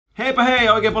Heipä hei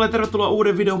ja oikein paljon tervetuloa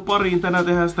uuden videon pariin. Tänään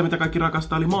tehdään sitä, mitä kaikki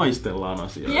rakastaa, eli maistellaan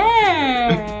asiaa.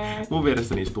 Jee! Mun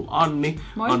vieressäni istuu Anni.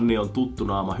 Moi. Anni on tuttu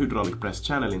naama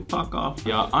HydraulicPressChannelin takaa.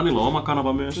 Ja Annilla on oma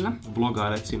kanava myös. Kyllä.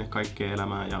 Vlogailet sinne kaikkea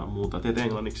elämää ja muuta. Teet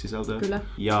englanniksi sisältöä. Kyllä.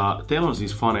 Ja teillä on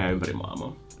siis faneja ympäri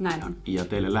maailmaa. Näin on. Ja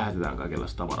teille lähetetään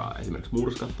kaikenlaista tavaraa, esimerkiksi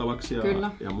murskattavaksi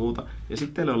ja muuta. Ja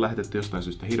sitten teille on lähetetty jostain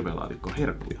syystä hirveä laatikko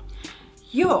herkkuja.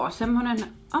 Joo, semmonen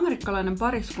amerikkalainen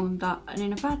pariskunta, niin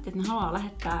ne päätti, että ne haluaa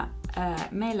lähettää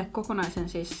meille kokonaisen,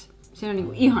 siis siinä on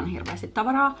niinku ihan hirveästi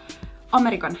tavaraa,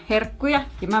 Amerikan herkkuja.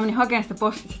 Ja mä menin hakemaan sitä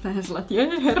postista ja sillä, että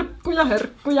jee,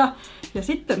 herkkuja. Ja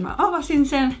sitten mä avasin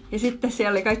sen ja sitten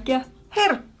siellä oli kaikkia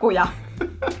herkkuja.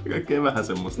 Kaikkea vähän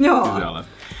semmoista. Joo.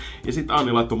 Ja sitten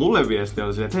Anni laittoi mulle viestiä,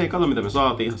 että hei, kato mitä me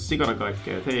saatiin, ihan sikana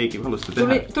kaikkea, että hei, haluaisitte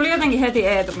tehdä... Tuli jotenkin heti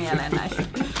Eetu mieleen näistä.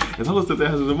 Että haluaisitte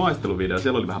tehdä sellaisen maisteluvideo,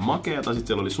 siellä oli vähän makeata, sitten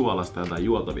siellä oli suolasta ja jotain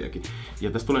juotaviakin.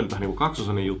 Ja tästä tulee nyt vähän niinku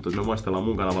kaksosainen juttu, että me maistellaan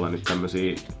mun kanavalla nyt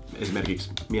tämmösiä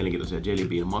esimerkiksi mielenkiintoisia jelly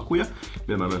bean makuja,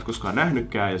 mitä mä en ole koskaan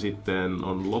nähnytkään, ja sitten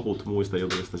on loput muista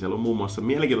jutuista, siellä on muun muassa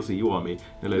mielenkiintoisia juomia,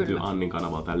 ne löytyy Annin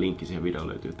kanavalta, tämä linkki siihen videoon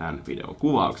löytyy tämän videon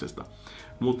kuvauksesta.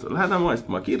 Mutta lähdetään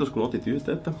maistamaan. Kiitos kun otit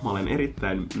yhteyttä. Mä olen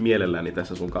erittäin mielelläni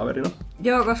tässä sun kaverina.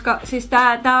 Joo, koska siis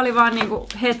tää oli vaan niinku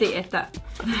heti, että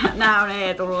nää on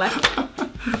Eetulle.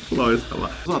 Loistavaa.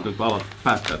 Saat nyt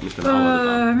päättää, että mistä me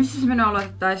aloitetaan. Missä me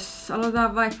aloitettais?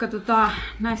 Aloitetaan vaikka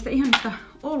näistä ihanista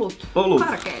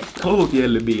olutkarkeista.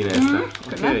 Olutjellybiineistä.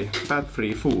 Okei. Fat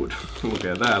free food.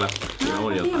 Lukee täällä. Siinä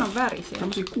on jotain. Hienon värisiä.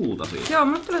 Tämmösiä kultaisia. Joo,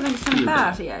 mulle tulee jotenkin sellainen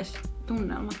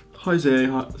pääsiäistunnelma. Haisee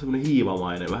ihan semmonen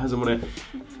hiivamainen. Vähän semmonen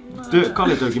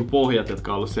kaljatöökin pohjat,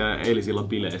 jotka on ollut siellä eilisillan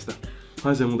bileistä.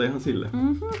 Haisee muuten ihan sille.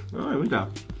 Ai mitä?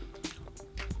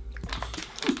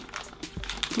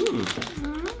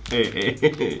 Ei.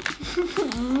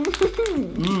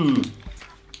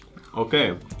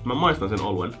 Okei, mä maistan sen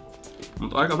oluen.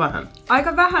 Mutta aika vähän.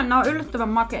 Aika vähän, ne on yllättävän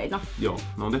makeita. Joo,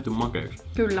 ne on tehty makeiksi.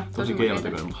 Kyllä, tosi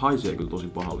keinotekoinen, mutta haisee kyllä tosi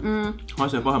pahalle.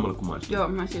 Haisee pahemmalle kuin maistuu. Joo,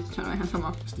 mä siitä sanon ihan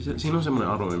sama. Siinä on semmonen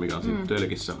aromi, mikä on siinä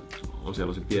tölkissä.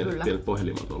 Siellä on pienet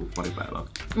pohjelimat ollut pari päivää.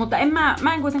 Mutta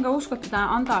mä en kuitenkaan usko, että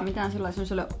tää antaa mitään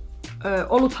sellaiselle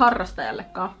olut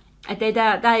harrastajallekaan. Että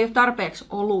tää ei ole tarpeeksi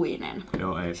oluinen.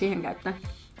 Joo, ei. Siihen käyttää.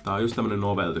 Tää on just tämmönen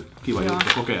novelty. Kiva juttu,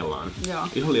 kokeillaan. Joo.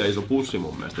 Ihan liian iso pussi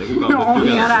mun mielestä. Ei kukaan no, on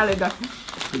ihan älytön.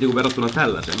 Niin verrattuna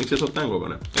tällaiseen. Miksi se on tän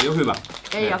kokoinen? Ei oo hyvä.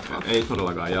 Ei jatko. Ei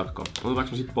todellakaan jatko.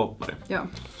 Otetaanko me sit poppari? Joo.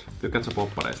 Tykkäätkö sä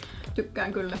poppareista?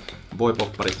 Tykkään kyllä. Voi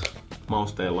popparit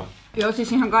mausteilla. Joo,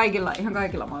 siis ihan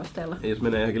kaikilla mausteilla. Ja jos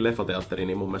menee johonkin leffateatteriin,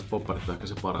 niin mun mielestä popparit on ehkä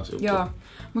se paras juttu. Joo.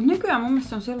 Mut nykyään mun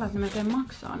mielestä on sellainen, että ne melkein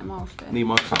maksaa ne mausteet. Niin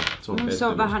maksaa. Se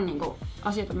on vähän niinku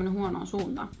asiat on mennyt huonoon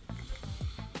suuntaan.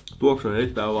 Tuoksu on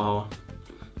erittäin vahva.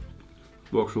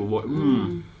 Tuoksuu voi...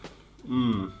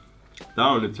 Tää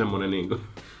on nyt semmonen niinku...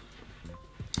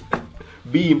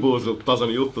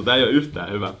 Beanboozled-tason juttu. Tää ei oo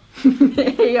yhtään hyvä.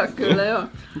 Ei oo kyllä, joo.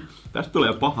 Tästä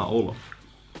tulee paha olo.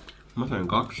 Mä sain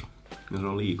 2. Ja se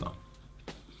on liikaa.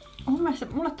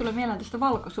 Mulle tulee mieleen tästä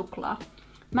valkosuklaa.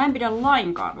 Mä en pidä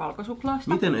lainkaan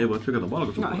valkosuklaasta. Miten ei voi tykätä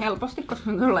valkosuklaasta? No helposti, koska se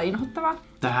on kyllä inhottavaa.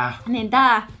 Tää? Niin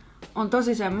tää on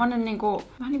tosi semmonen niinku,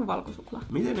 vähän niinku valkosuklaa.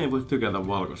 Miten ei voi tykätä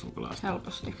valkosuklaasta?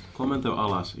 Helposti. Kommentoi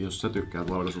alas, jos sä tykkäät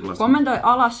valkosuklaasta. Kommentoi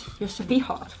alas, jos sä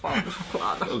vihaat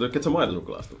valkosuklaata. Tykkäät sä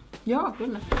maitosuklaasta? Joo,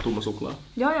 kyllä. Tumma suklaa?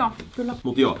 Joo, kyllä.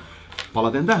 Mut joo,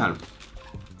 palaten tähän.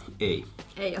 Ei.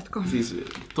 Ei jatko. Siis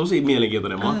tosi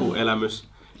mielenkiintoinen makuelämys.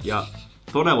 Ja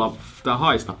todella tää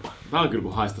haistapa. Tää on kyllä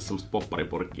kun haistaa semmoista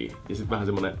popparipurkkiä. Ja sit vähän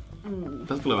semmonen...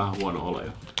 Tästä tulee vähän huono olo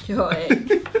jo. Joo, ei.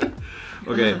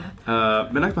 Okei,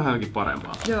 mennäänkö vähän johonkin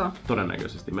parempaa? Joo.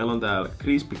 Todennäköisesti. Meillä on täällä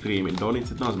Krispy Kremen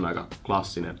donitsit. Nää on semmonen aika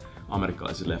klassinen.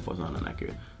 Amerikkalaisissa leffoissa aina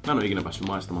näkyy. Mä en oo ikinä päässyt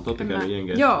maistamaan. Te ootte käynyt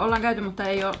jenkeissä? Joo, ollaan käyty, mutta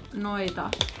ei oo noita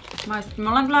maistettu. Me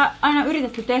ollaan kyllä aina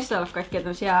yritetty testailla kaikkia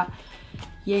tämmösiä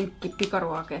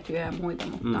jenkki-pikaruokaketjuja ja muita,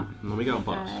 mutta... No mikä on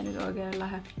paras? Tää ei nyt oikein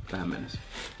lähde. Tähän mennessä.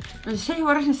 No se ei ole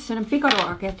varsinaisesti sellainen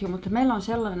pikaruokaketju, mutta meillä on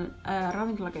sellainen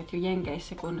ravintolaketju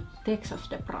Jenkeissä kuin Texas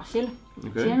de Brasil.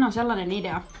 Okay. Siinä on sellainen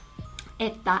idea,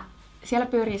 että siellä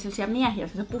pyörii sellaisia miehiä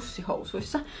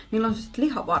pussihousuissa. Niillä on sellaiset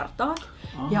lihavartaat.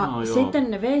 Ja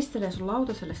sitten ne veistelee sun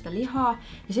lautaselle sitä lihaa.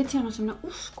 Ja sitten siellä on sellainen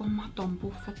uskomaton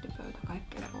buffettipöytä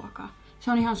kaikkea ruokaa.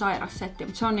 Se on ihan sairas setti,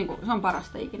 mutta se on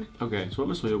parasta ikinä. Okei,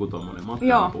 Suomessa on joku tommonen.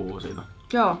 Matka puhuu siitä.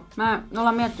 Joo, me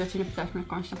ollaan miettinyt, että sinne pitäisi mennä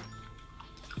kanssa.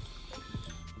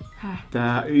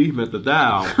 Tää ihmettä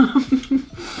tää on.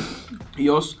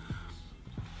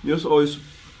 Jos ois...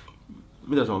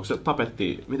 Mitä se on? Onko se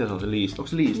tapetti? Mitä se on se liisteri? Onko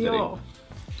se liisteri? Joo.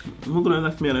 Mun tulee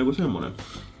tästä mieleen joku semmonen.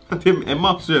 En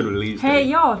mä oo syönyt liisteriä. Hei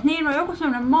joo, niin on joku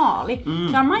semmonen maali.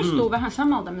 Tää maistuu vähän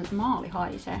samalta, miltä maali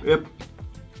haisee. Jep.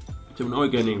 semmonen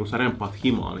oikein niinku sä remppaat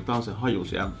himaa, niin tää on se haju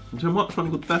siellä. Se on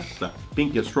niinku tässä.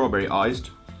 Pink ja strawberry iced.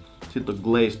 Sitten on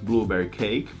glazed blueberry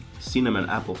cake. Cinnamon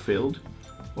apple filled.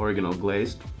 Original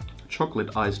glazed.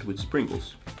 Chocolate iced with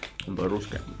sprinkles. On toi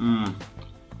ruskea.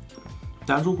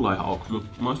 Tää suklaa ihan ok, mut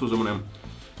maistuu semmonen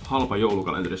halpa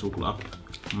joulukalenterisuklaa.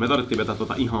 Me tarvittiin vetää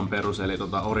ihan perus, eli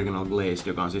original glazed,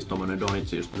 joka on siis tommonen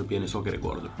donitsi, just se pieni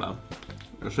sokerikuorte päällä.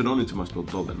 Jos se donitsi maistuu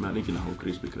tolta, niin mä en ikinä halua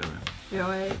Krispy Kremeä.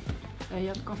 Joo, ei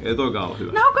jatko. Ei toikaan ole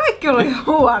hyvä. Ne on kaikki ollut ihan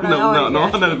huonoja oikeesti. No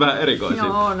on ne nyt vähän erikoisia.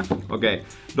 Joo on. Okei,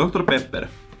 Dr. Pepper.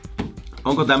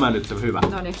 Onko tämä nyt se hyvä?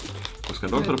 Noniin. Koska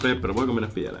Dr. Pepper, voiko mennä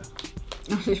pieleen?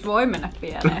 No siis voi mennä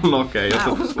pieleen. No okei,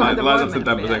 jos laitat sen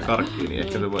tämmöiseen karkkiin, niin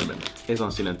ehkä se voi mennä.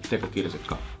 Esanssinen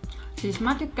tekokirsikka. Siis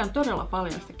mä tykkään todella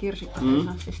paljon sitä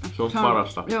kirsikka-esanssista. Se on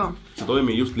parasta. Joo. Se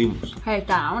toimii just limmussa. Hei,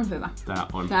 tää on hyvä. Tää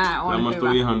on Tää maistuu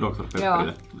hyvä. ihan Dr.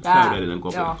 Pepperille. Joo. Täydellinen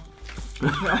kopio. Joo.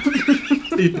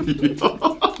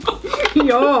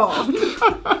 Joo.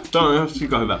 Tää on ihan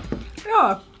sika hyvä.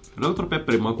 Joo. Dr.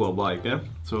 Pepperin maku on vaikea.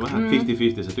 Se on vähän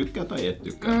 50-50, se tykkää tai et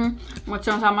tykkää. Mutta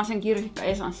se on sama sen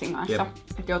kirsikka-esanssin kanssa.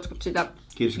 Että jotkut sitä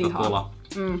kirsikkakola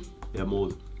ja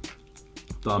muut.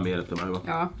 Tää on mielettömän hyvä.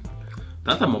 Joo.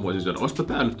 Tätä mä voisin syödä. Oispa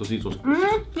tää nyt tosi iso.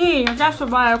 Niin, ja tässä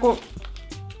on vaan joku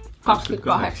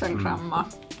 28 grammaa.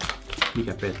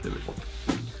 Mikä pettymys.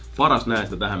 Paras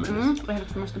näistä tähän mennessä.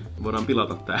 Ehdottomasti. Voidaan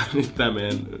pilata tää, nyt tää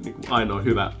meidän niinku ainoa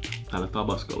hyvä tällä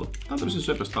tabaskolla. Tää on tämmösen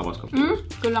söpös tabasko.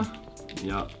 Kyllä.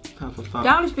 Ja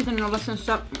tää olisi pitänyt olla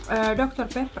semmosessa Dr.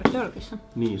 Pepper-tölkissä.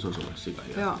 Niin, se on semmoinen sika.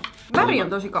 Joo. Väri on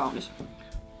tosi kaunis.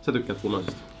 Sä tykkäät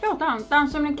punaisesta? Joo, tää on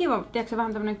semmonen kiva, tiedätkö,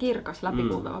 vähän tämmönen kirkas,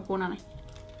 läpikultava punainen.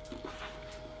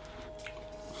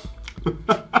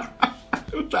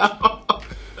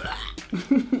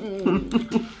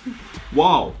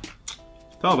 Wow!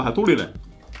 Tää on vähän tulinen.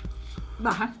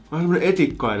 Vähän. Vähän semmonen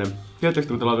etikkainen.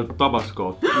 Tiedättekö, mitä laitettu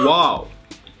tabaskoon? Wow!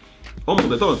 On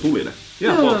muuten, toi on tulinen.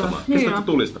 Ihan polttamaan. Pistäätkö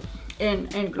tulista?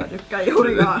 En kyllä tykkää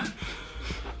juurikaan.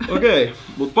 Okei,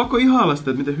 mut pakko ihailla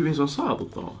sitä, että miten hyvin se on saatu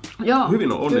tuohon. Joo,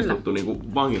 hyvin on onnistuttu niinku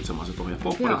vangitsemaan se tuohon. Ja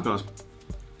popparit kanssa.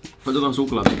 Otetaan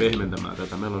suklaata pehmentämään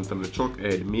tätä. Meillä on tämmönen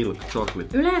Chocolate Milk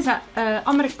Chocolate. Yleensä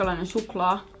amerikkalainen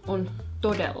suklaa on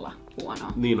todella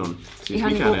huonoa. Niin on. Siis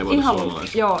ihan mikään ei voi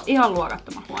suomalaista. Joo, ihan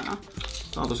luokattoman huonoa.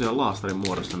 Tää on tosiaan laastarin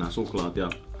muodossa nämä suklaat ja...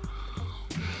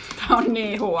 Tää on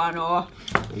niin huonoa.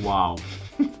 Wow.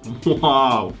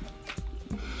 Wow.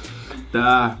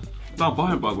 Tää on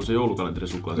pahempaa kuin se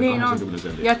joulukalenterisuklaa, se niin 80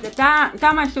 sentin. Ja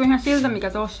tää maistuu ihan siltä, mikä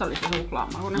tossa oli se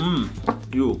suklaamakuinen.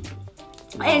 Juu.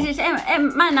 Wow. Ei siis,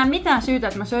 mä en näe mitään syytä,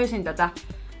 että mä söisin tätä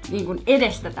niin kuin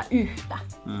edes tätä yhtä.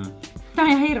 Tää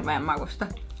on ihan hirveän makusta.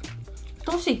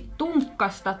 Tosi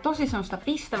tunkkasta, tosi semmoista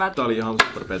pistävää. Tää oli ihan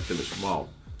super pettymys, wow.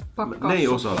 Pakkaa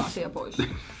asia pois.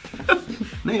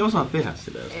 Ne ei osaa tehdä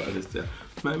sitä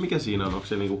jostain. Mikä siinä on? Onko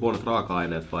se niinku huonot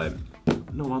raaka-aineet vai...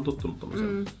 Ne on vaan tottunut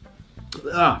tommoseen.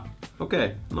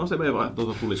 Okei. No se vei vaan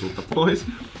tulisuutta pois.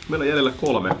 Meillä on jäljellä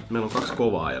 3. Meillä on 2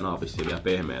 kovaa ja naapissa vielä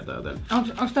pehmeätä, joten...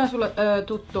 Onks tää sulle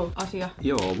tuttu asia?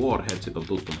 Joo, Warheadsit on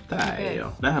tuttu, mutta tää ei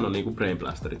oo. Nämähän on niinku Brain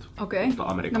Blasterit. Okei.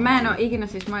 No mä en oo ikinä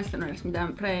siis maistanut edes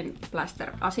mitään Brain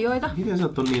Blaster-asioita. Miten sä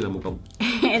et oo niitä mukaan?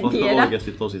 En tiedä.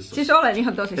 Oikeesti tosissaan? Siis olen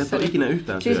ihan tosissaan. Et oo ikinä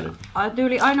yhtään syönyt?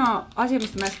 Tyyli ainoa asia,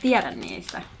 mistä mä edes tiedän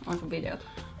niistä, on sun videot.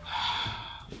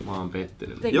 Mä oon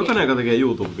pettynyt. Jokainen, joka tekee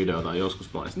YouTube-videota, on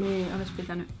joskus maistanut. Niin, olis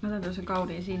pitänyt. Mä otan tosen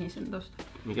kauniin sinisen tosta.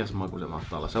 Mikäs maku se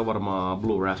mahtaa olla? Se on varmaan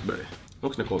Blue Raspberry.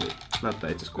 Onks ne kovia? Näyttää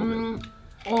itses kovia.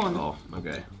 On.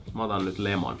 Okei. Mä otan nyt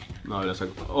lemon. No yleensä...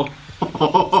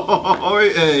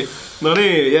 Oi ei! No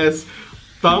niin, jes.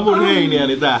 Tää on mun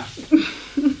heiniäni tää.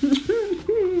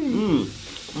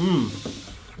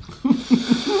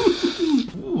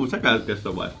 Sä käyt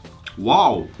kestä vai?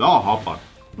 Wow, tää on hapan.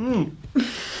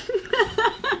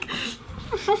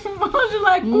 Mä oon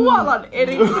sellainen kuolan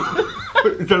eri.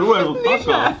 Sä ruoan mut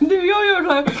takaa. Joo.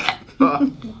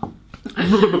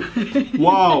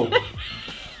 Wow.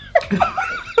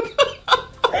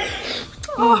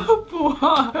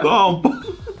 Apua. Tää on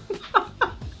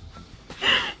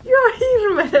Ihan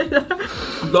hirveetä.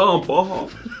 Tää on paha.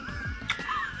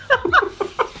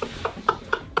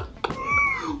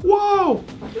 Wow.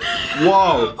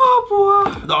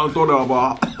 Apua. Tää on todella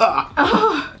paha.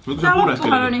 Tää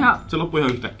loppuhan on ihan... Se loppui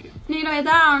ihan yhtäkkiä. Niin no ja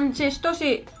tää on siis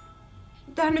tosi...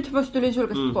 Tähän nyt voisi tyliin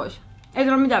sylkästä pois. Ei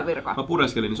täällä ole mitään virkaa. Mä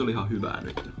pureskelin, niin se oli ihan hyvää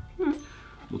nyt.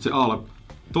 Mut se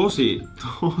tosi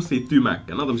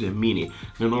tymäkkä. Nää on tämmösiä mini.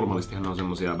 Ne normaalistihan ne on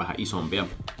semmosia vähän isompia.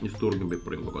 Just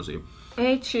turkinpippurin kokoisia.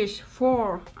 Ages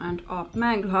 4 and up.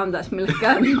 Mä en kyllä antais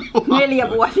millekään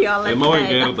 4-vuotiaalle. Ei mä voin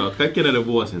kertoa, että kaikki näiden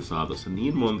vuosien saatossa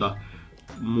niin monta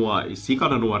mua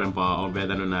sikana nuorempaa on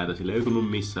vetänyt näitä, sille ei tunnu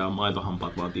missään,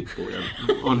 maitohampaat vaan tippuu ja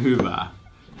on hyvää.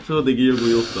 Se on jotenkin joku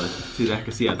juttu, että siitä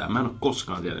ehkä sietää. Mä en oo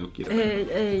koskaan sietänyt kirpeä.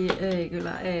 Ei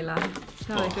kyllä, ei lähde.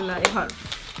 Se oli kyllä ihan...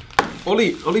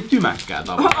 Oli tymäkkää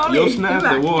tavallaan. Oli Jos näette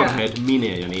tymäkkää. Warhead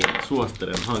Mineja, niin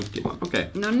suosittelen hankkimaan. Okei.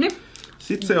 Nonni.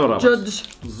 Sitten seuraavaksi.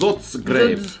 Zots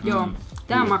Grape. Joo,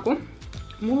 tää maku.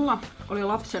 Mulla oli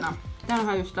lapsena.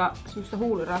 Tämähän just semmoista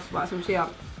huulirasvaa, semmosia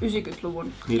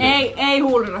 90-luvun. Ei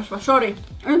huulirasva, sori.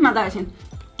 Nyt mä taisin.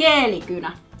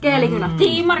 Keelikynä.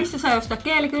 Tiimarissa sai ostaa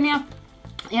keelikyniä.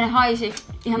 Ja ne haisi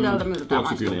ihan tältä miltä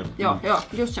maistuu. Joo,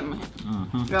 just semmosia.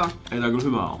 Joo. Ei tää kyllä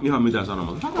hyvää oo. Ihan mitään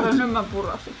sanomatta. Nyt mä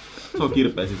purasin. Se on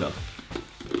kirpeä sisältö.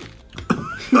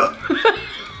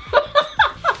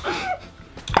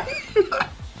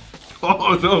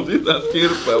 Se on sitä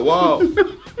kirpeä, wow!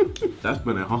 Tästä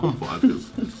menee hampaat.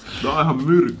 Tää on ihan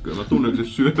myrkkyä. Mä tunnen, kun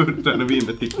se syövyttää ne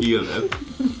viimeisetkin kielteet.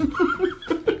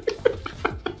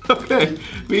 Okei,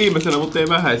 viimeisenä, mutta ei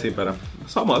vähäisimpänä.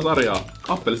 Samaa sarjaa.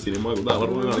 Appelsiinin maku. Tää on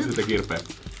varmaan sitä kirpeä.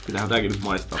 Pitäähän tääkin nyt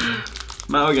maistaa.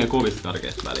 Mä en oikein kovista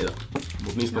tärkeistä välillä.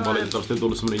 Mut niistä on valitettavasti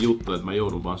tullut semmonen juttu, että mä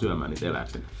joudun vaan syömään niitä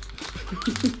eläkseni.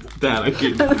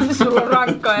 Täälläkin. Sulla on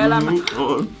rankka elämä.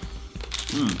 On.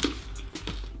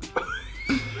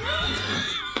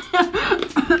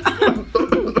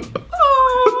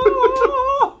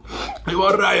 Ei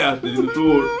vaan räjähti sinne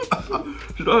suun.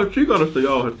 Sitä on sikanasta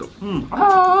jauhetta.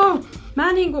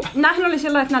 Nämähän oli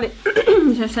sillä, että nää oli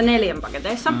 4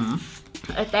 paketeissa.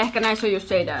 Että ehkä näissä on just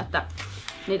se idea, että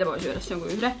niitä voi syödä jonkun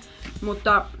yhden.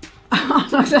 Mutta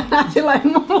annaanko sä nää sillä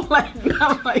mulle?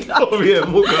 Ovien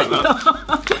mukana.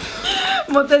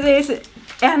 Mutta siis,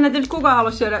 eihän näitä nyt kukaan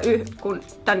halua syödä kuin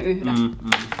tän yhden.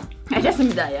 Ei tässä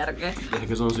mitään järkeä.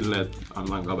 Ehkä se on silleen, että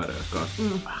annan kavereille kanssa.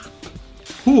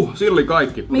 Siinä oli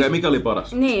kaikki. Okei, mikä oli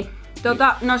paras? Niin.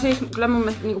 No siis kyllä mun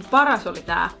mielestä niinku paras oli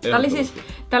tää.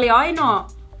 Tää oli ainoa,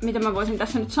 mitä mä voisin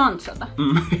tässä nyt santsata.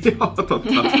 Joo,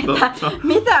 totta.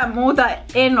 Mitään muuta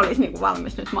en olisi niinku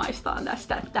valmis nyt maistaa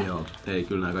tästä. Että... Joo, ei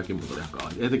kyllä nää kaikki muut oli ihan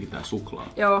kauhean. Etenkin tää suklaa.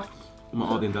 Joo. Mä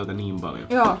otin täältä niin paljon.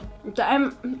 Joo, mutta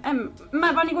mä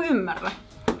en vaan niinku ymmärrä.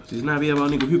 Siis nää vie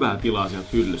vaan niinku hyvää tilaa sieltä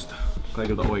hyllystä.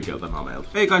 Kaikilta oikealta nameilta.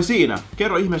 Ei kai siinä.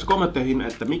 Kerro ihmeessä kommentteihin,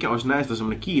 että mikä olisi näistä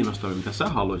semmonen kiinnostava, mitä sä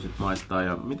haluaisit maistaa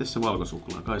ja miten se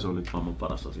valkosuklaa. Kai se on nyt maailman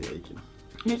paras asia ikinä.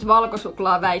 Nyt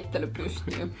valkosuklaa väittely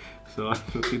pystyy.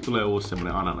 Siitä tulee uusi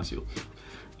semmonen ananasjuttu.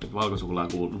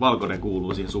 Valkoinen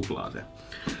kuuluu siihen suklaaseen.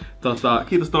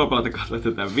 Kiitos todella paljon, että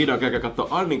katsoitte tämän videon. Käykää katsoa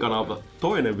Annin kanalta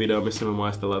toinen video, missä me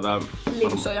maistellaan tää...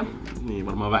 Limsoja. Niin,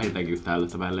 varmaan vähintäänkin yhtä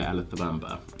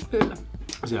ällöttävämpää. Kyllä.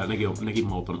 Siellä nekin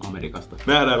Maut on Amerikasta.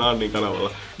 Me nähdään Annin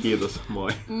kanavalla. Kiitos,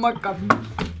 moi. Moikka.